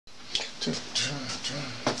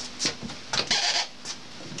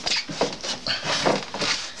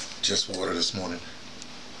Just water this morning.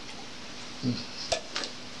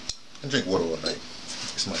 I drink water all night.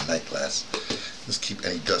 It's my night glass. Just keep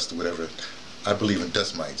any dust or whatever. I believe in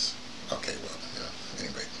dust mites. Okay, well, you know,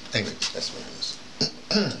 anyway, that's what it is.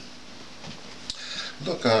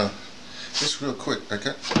 Look, just real quick,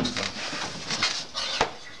 okay?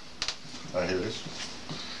 Here it is.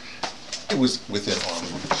 It was within arm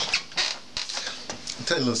reach. I'll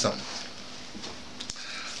tell you a little something.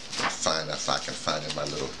 Find if I can find in my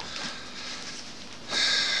little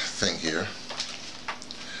thing here.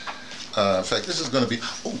 In fact, this is going to be,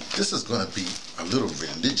 a little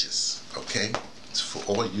religious, okay? It's for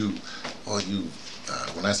all you,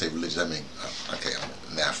 when I say religious, I mean, okay, I'm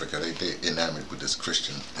in Africa, they enamored with this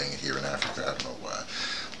Christian thing here in Africa, I don't know why.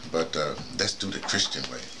 But let's do the Christian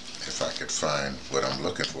way, if I could find what I'm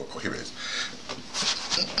looking for. Oh, here it is.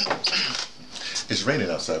 It's raining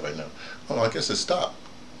outside right now. Oh, I guess it stopped.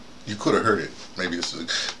 You could have heard it. Maybe this is a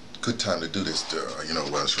good time to do this, you know,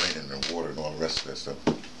 while it's raining and water and all the rest of that stuff.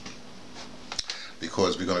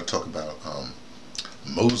 Because we're going to talk about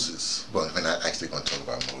Moses. Well, we're not actually going to talk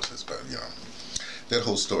about Moses, but, you know, that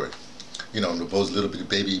whole story. You know, the little bitty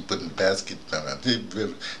baby put in the basket, going down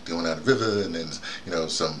the river, and then, you know,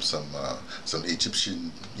 some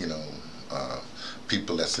Egyptian, you know,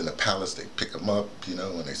 people that's in the palace, they pick him up, you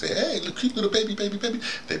know, and they say, hey, look, cute little baby. They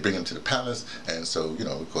bring him to the palace, and so, you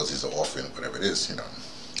know, because he's an orphan, whatever it is, you know,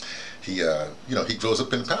 he grows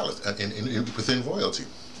up in the palace, within royalty.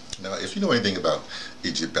 Now, if you know anything about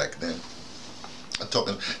Egypt back then, I'm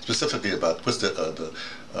talking specifically about what's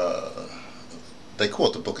they call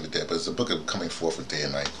it the Book of the Dead, but it's a book of coming forth of day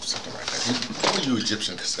and night, something like that. All you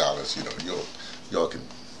Egyptian scholars, you know, y'all can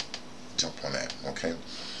jump on that, okay?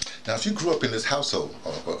 Now, if you grew up in this household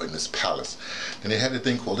or in this palace, then they had a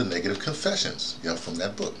thing called the negative confessions, you know, from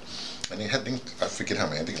that book. And they had, I forget how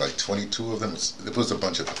many, I think like 22 of them. There was a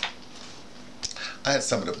bunch of them. I had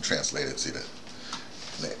some of them translated, see that?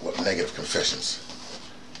 Negative confessions,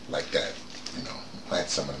 like that, you know. I had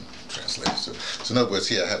some of them translated. So in other words,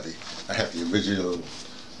 here I have the original,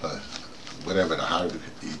 whatever, the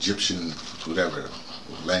Egyptian, whatever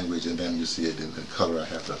language, and then you see it in color. I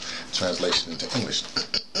have the translation into English.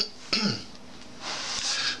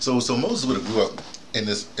 So Moses would have grew up in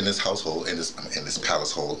this household, in this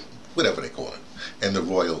palace hold, whatever they call it, and the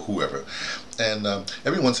royal whoever. And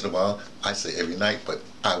every once in a while, I say every night, but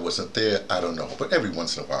I wasn't there, I don't know. But every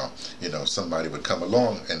once in a while, you know, somebody would come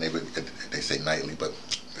along, and they say nightly, but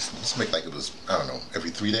let's make like it was, I don't know,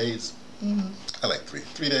 every 3 days. I like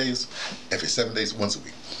 3 days, every 7 days, once a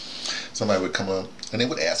week. Somebody would come on, and they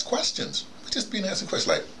would ask questions. Just being asking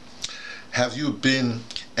questions like, have you been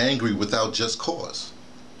angry without just cause?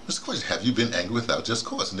 What's the question? Have you been angry without just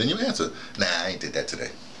cause? And then you answer, nah, I ain't did that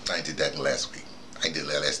today. I ain't did that last week. I ain't did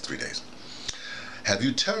that last 3 days. Have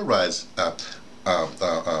you terrorized, and then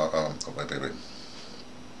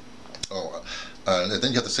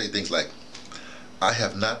you have to say things like, I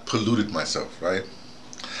have not polluted myself, right?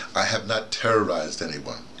 I have not terrorized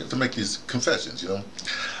anyone. You have to make these confessions, you know.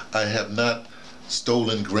 I have not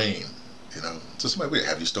stolen grain, you know. So somebody, wait,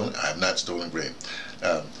 have you stolen? I have not stolen grain.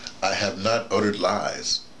 I have not uttered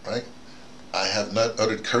lies, right? I have not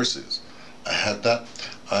uttered curses. I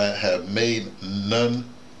have made none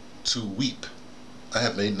to weep. I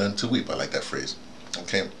have made none to weep. I like that phrase.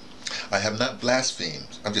 Okay. I have not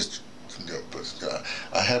blasphemed. I'm just, you know,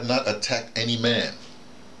 I have not attacked any man.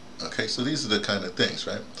 Okay, so these are the kind of things,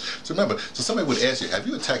 right? So remember, so somebody would ask you, have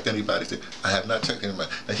you attacked anybody? Say, I have not attacked anybody.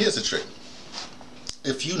 Now here's the trick.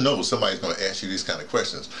 If you know somebody's going to ask you these kind of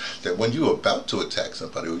questions, that when you're about to attack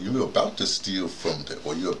somebody, or you're about to steal from them,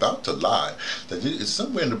 or you're about to lie, that it's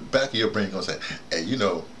somewhere in the back of your brain going to say, hey, you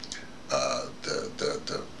know,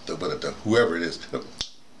 whoever it is.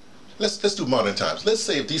 Let's do modern times. Let's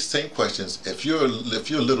say if these same questions, if your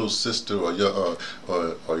little sister or your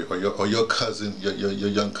cousin, your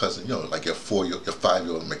young cousin, you know, like your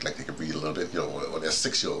 5-year-old, make like they can read a little bit, you know, or their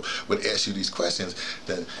 6-year-old would ask you these questions,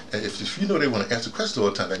 then if you know they want to answer questions all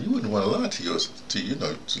the time, then you wouldn't want to lie to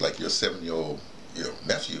like your 7-year-old, you know,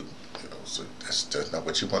 nephew. You know, so that's not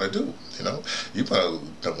what you want to do. You know, you probably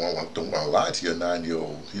don't want to lie to your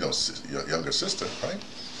 9-year-old, you know, your younger sister, right?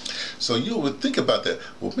 So you would think about that.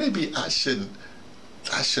 Well, maybe I shouldn't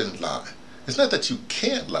lie. It's not that you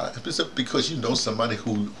can't lie. It's because you know somebody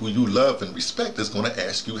who you love and respect is going to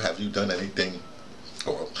ask you, have you done anything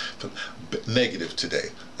or negative today?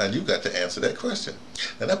 And you got to answer that question.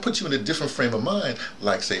 And that puts you in a different frame of mind.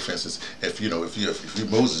 Like, say, for instance, if you're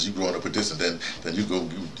Moses, you growing up with this, and then you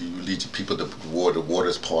lead your people to the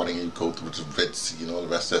water's parting, and you go through the Red Sea and all the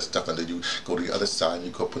rest of that stuff, and then you go to the other side, and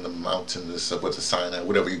you go up in the mountain, what's the Sinai,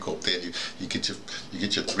 whatever, you go up there, and you get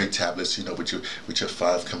your 3 tablets, with your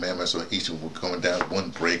 5 commandments, or each of them going down, one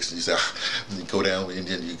breaks, and you say, and you go down, and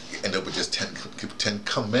then you end up with just 10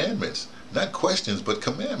 commandments. Not questions, but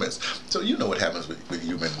commandments. So you know what happens with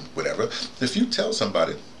human whatever. If you tell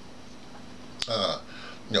somebody,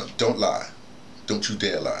 don't lie, don't you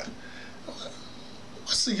dare lie,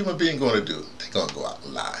 what's the human being going to do? They're going to go out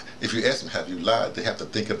and lie. If you ask them, have you lied? They have to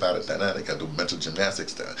think about it. They got to do mental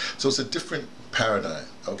gymnastics there. So it's a different paradigm.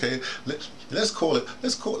 Okay, let's call it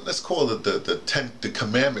the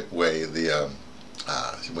commandment way.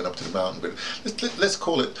 She went up to the mountain, but let's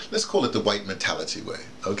call it the white mentality way.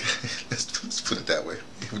 Okay, let's put it that way.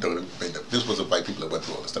 Even though this was the white people that went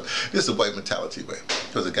through all this stuff. This is the white mentality way,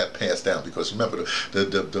 because it got passed down. Because remember,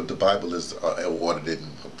 the Bible is ordered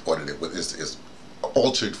is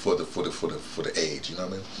altered for the age. You know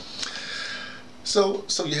what I mean? So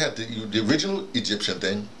you had the original Egyptian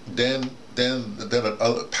thing. Then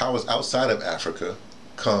other powers outside of Africa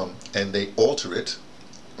come and they alter it,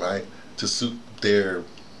 right, to suit their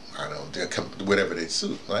whatever they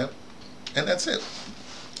suit, right? And that's it.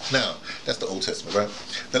 Now that's the Old Testament, right?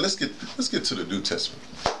 Now let's get to the New Testament.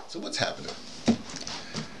 So what's happening?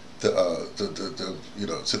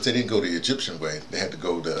 Since they didn't go the Egyptian way, they had to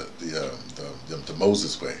go the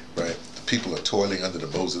Moses way, right? The people are toiling under the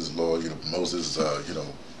Moses law, Moses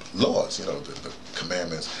laws, the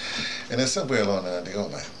commandments. And then somewhere along there, they go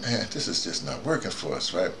like, man, this is just not working for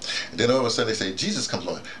us, right? And then all of a sudden they say, Jesus comes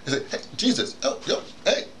along. They say, hey, Jesus,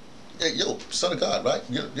 hey, son of God, right?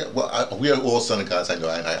 Yeah, well, we are all son of gods. I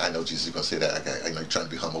know Jesus is going to say that. I know you're trying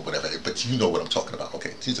to be humble, whatever, but you know what I'm talking about.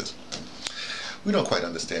 Okay, Jesus, we don't quite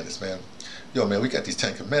understand this, man. Man, we got these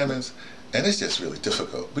 10 commandments, and it's just really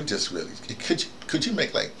difficult. We just really, could you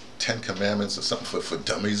make like 10 commandments or something for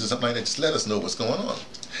dummies or something like that? Just let us know what's going on.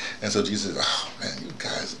 And so Jesus says, oh man, you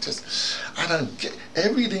guys I don't get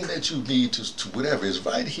everything that you need to whatever is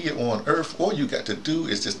right here on earth. All you got to do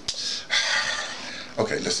is just,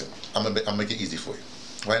 okay, listen, I'm gonna make it easy for you,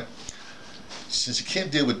 right? Since you can't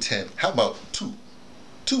deal with 10, how about 2?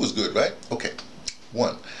 2 is good, right? Okay.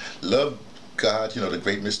 1, love God, the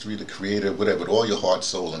great mystery, the creator, whatever, with all your heart,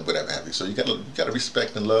 soul, and whatever have you. So you gotta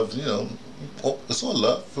respect and love, it's all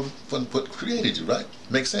love from what created you, right?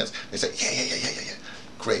 Makes sense. They say, yeah.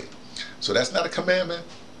 Great. So that's not a commandment,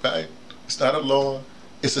 right? It's not a law.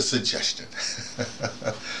 It's a suggestion.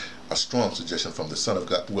 A strong suggestion from the Son of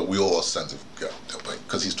God. Well, we're all sons of God,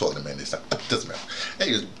 because he's talking to men. It doesn't matter.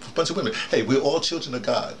 Hey, there's a bunch of women. Hey, we're all children of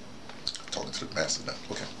God. I'm talking to the master now.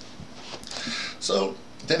 Okay. So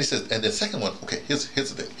then he says, and the second one, okay, here's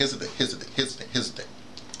the thing.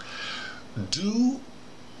 Do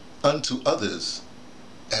unto others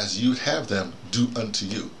as you'd have them do unto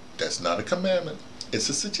you. That's not a commandment. It's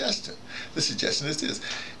a suggestion. The suggestion is this.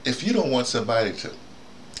 If you don't want somebody to,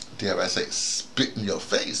 dare I say, spit in your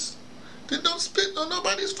face, then don't spit on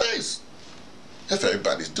nobody's face. If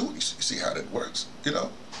everybody's doing it, you see how that works,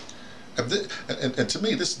 And to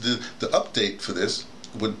me, the update for this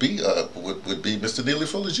would be Mr. Neely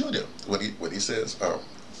Fuller Jr. when he says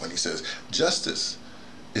justice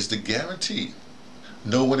is the guarantee.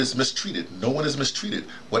 No one is mistreated. No one is mistreated.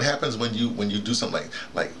 What happens when you do something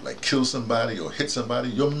like kill somebody or hit somebody?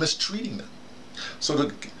 You're mistreating them. So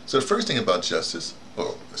the first thing about justice,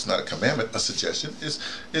 well, it's not a commandment, a suggestion, is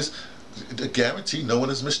the guarantee no one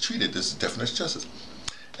is mistreated. This is the definition of justice.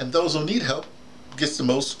 And those who need help gets the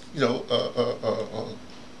most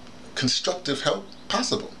constructive help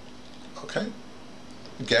possible. Okay.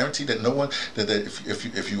 Guarantee that no one that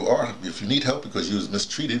if you need help because you was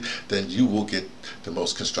mistreated, then you will get the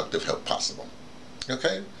most constructive help possible.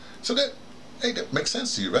 Okay, so that makes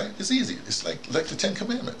sense to you, right? It's easy. It's like the 10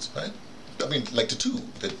 Commandments, right? I mean, like the 2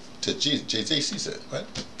 that JC said, right?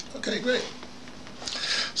 Okay, great.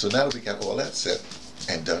 So now that we got all that set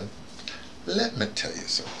and done, let me tell you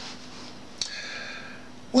something.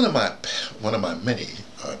 One of my many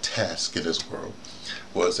tasks in this world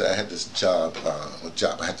was I had this job.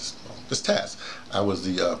 I had this task. I was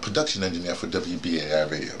the production engineer for WBAI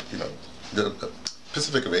Radio. The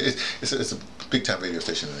Pacific Radio. It's a big time radio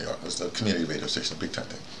station in New York. It's a community radio station, a big time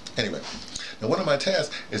thing. Anyway, now one of my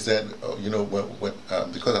tasks is that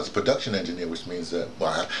because I was a production engineer, which means that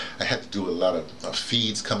I had to do a lot of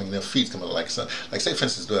feeds coming in. Feeds coming like say for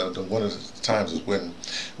instance, one of the times was when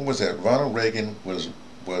was that? Ronald Reagan was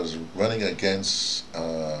running against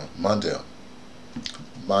Mondale.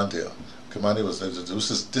 Mondale.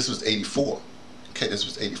 Mondale this was 84. Okay, this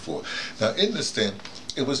was 84. Now in this thing,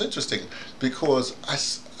 it was interesting because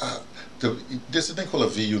there's a thing called a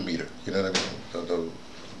VU meter. You know what I mean?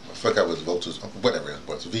 I forgot what voltage, whatever it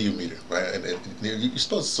was, VU meter, right? And you're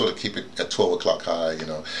supposed to sort of keep it at 12 o'clock high. You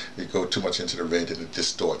know, you go too much into the red and it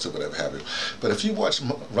distorts or whatever have you. But if you watch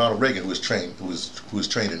Ronald Reagan, who was trained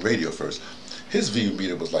in radio first, his VU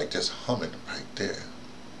meter was like just humming right there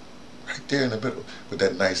in the middle with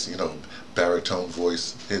that nice, you know, baritone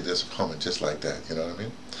voice. It just humming just like that. You know what I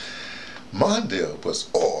mean? Mondale was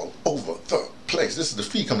all over the place. This is the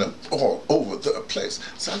feed coming up all over the place.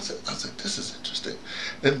 So I said, this is interesting.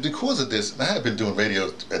 And because of this, and I had been doing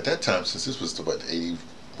radio at that time since this was what 80.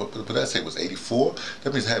 What did I say? It was 84.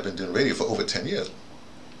 That means I had been doing radio for over 10 years,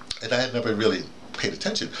 and I had never really paid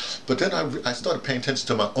attention. But then I started paying attention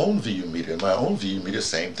to my own VU meter, and my own VU meter,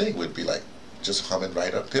 same thing, would be like just humming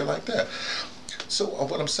right up there like that. So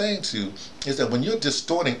what I'm saying to you is that when you're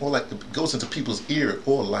distorting or like it goes into people's ear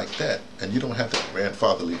or like that, and you don't have that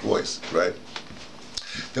grandfatherly voice, right?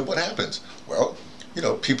 Then what happens? Well, you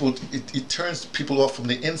know, it turns people off from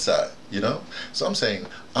the inside, you know? So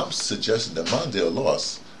I'm suggesting that Mondale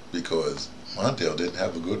lost because Mondale didn't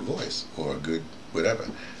have a good voice or a good whatever.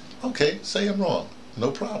 Okay, say I'm wrong,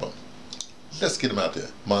 no problem. Let's get him out there.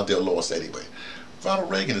 Mondale lost anyway.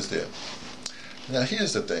 Ronald Reagan is there. Now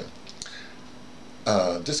here's the thing.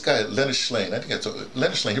 This guy, Leonard Sloan, I think it's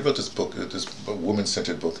Leonard Sloan, he wrote this book, this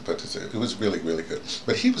woman-centered book, but it was really, really good.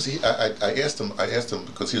 But I asked him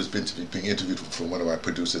because he was being interviewed from one of my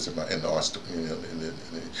producers in the arts,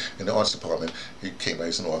 in the arts department. He came by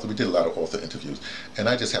as an author. We did a lot of author interviews, and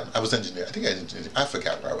I was engineer. I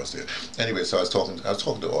forgot why I was there. Anyway, so I was talking to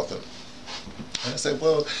the author, and I said,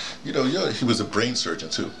 well, you know, he was a brain surgeon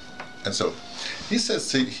too, and so he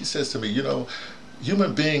says to me, you know,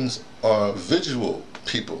 human beings are visual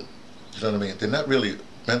people. You know what I mean? They're not really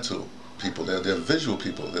mental people. They're visual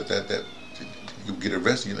people. That you get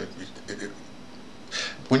arrested. You know,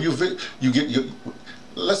 when you get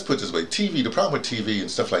let's put it this way: TV. The problem with TV and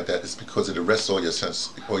stuff like that is because it arrests all your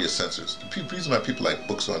senses. The reason why people like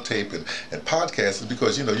books on tape and podcasts is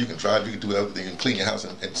because, you know, you can drive, you can do everything, you can clean your house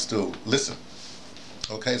and still listen.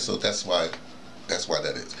 Okay, so that's why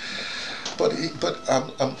that is. But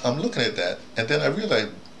I'm looking at that, and then I realized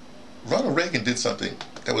Ronald Reagan did something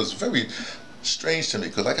that was very strange to me,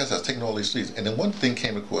 because like I said, I was taking all these leads, and then one thing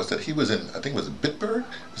came across that he was in, I think it was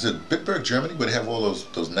Bitburg, Germany, where they have all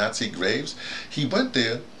those Nazi graves. He went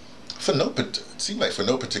there for it seemed like for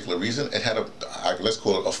no particular reason, and had let's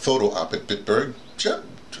call it a photo op at Bitburg,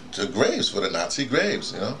 the graves for the Nazi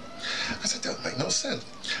graves, you know. I said, that would make no sense.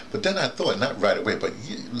 But then I thought, not right away, but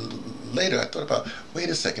later I thought about, wait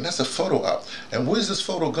a second, that's a photo op. And where's this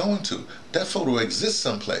photo going to? That photo exists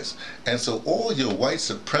someplace. And so all your white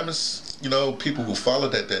supremacists, you know, people who follow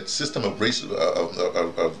that system of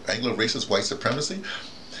Anglo-racist white supremacy,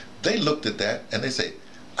 they looked at that and they say,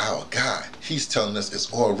 our guy, he's telling us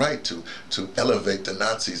it's all right to elevate the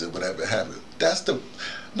Nazis or whatever have you.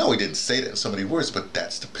 No, he didn't say that in so many words, but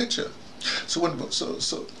that's the picture. So when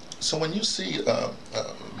you see,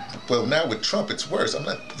 well, now with Trump, it's worse. I'm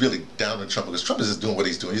not really down on Trump because Trump is just doing what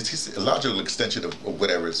he's doing. He's a logical extension of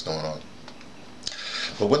whatever is going on.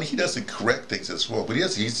 But when he doesn't correct things, it's wrong. But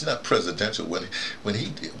he's not presidential. When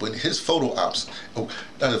his photo ops,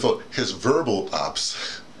 his verbal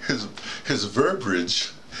ops, his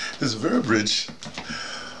verbiage is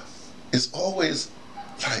always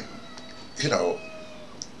like, you know,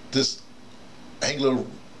 this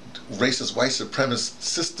Anglo-racist white supremacist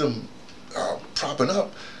system propping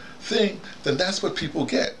up thing, then that's what people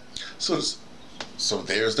get. So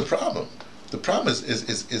there's the problem. The problem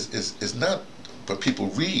is not what people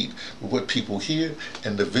read, but what people hear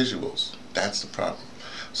and the visuals. That's the problem.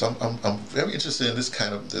 So I'm very interested in this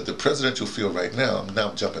kind of the presidential field right now. I'm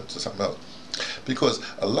jumping to something else. Because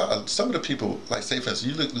some of the people, like say for instance,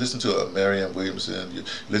 you listen to a Marianne Williamson, you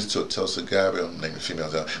listen to a Tulsi Gabbard, I'm naming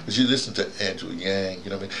females out, but you listen to Andrew Yang, you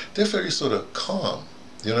know what I mean? They're very sort of calm,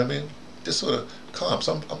 you know what I mean? They're sort of calm.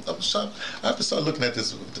 So I have to start looking at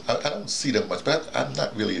this. I don't see them much, but I'm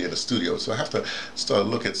not really in the studio, so I have to start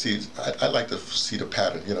looking, I like to see the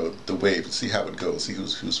pattern, you know, the wave, see how it goes, see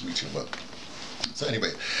who's reaching what. So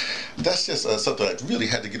anyway, that's just something I really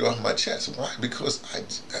had to get off my chest. Why? Because I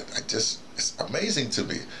just, it's amazing to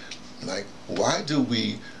me. Like, why do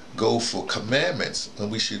we go for commandments when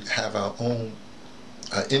we should have our own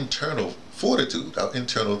internal fortitude, our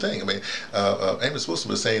internal thing? I mean, Amos Wilson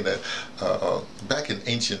was saying that back in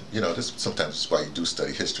ancient, you know, this sometimes is why you do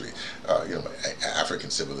study history, you know, African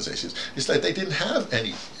civilizations. It's like they didn't have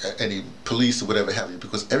any police or whatever have you,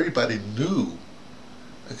 because everybody knew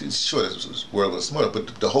Sure, this world was smaller,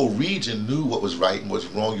 but the whole region knew what was right and what was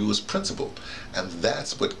wrong. You was principled, and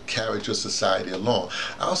that's what carried your society along.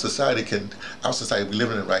 Our society we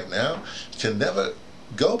live in right now, can never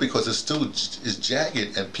go because it's still is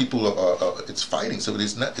jagged and people are it's fighting. So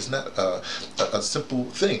it's not a simple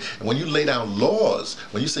thing. And when you lay down laws,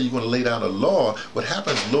 when you say you're going to lay down a law, what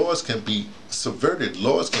happens? Laws can be subverted.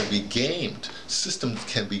 Laws can be gamed. Systems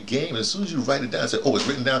can be gamed. As soon as you write it down, and say, "Oh, it's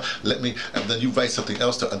written down. Let me," and then you write something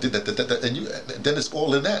else to undo that, and then it's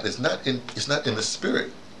all in that. It's not in the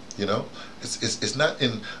spirit. You know, it's not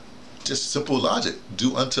in just simple logic.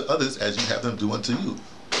 Do unto others as you have them do unto you.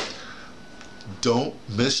 Don't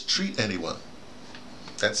mistreat anyone.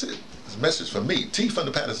 That's it. It's a message from me. T from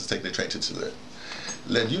the Patterson's taking the train to today.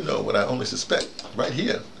 Letting you know what I only suspect right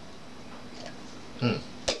here.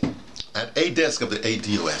 At a desk of the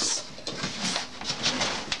ADOS.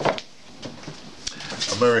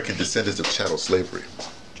 American Descendants of Chattel Slavery.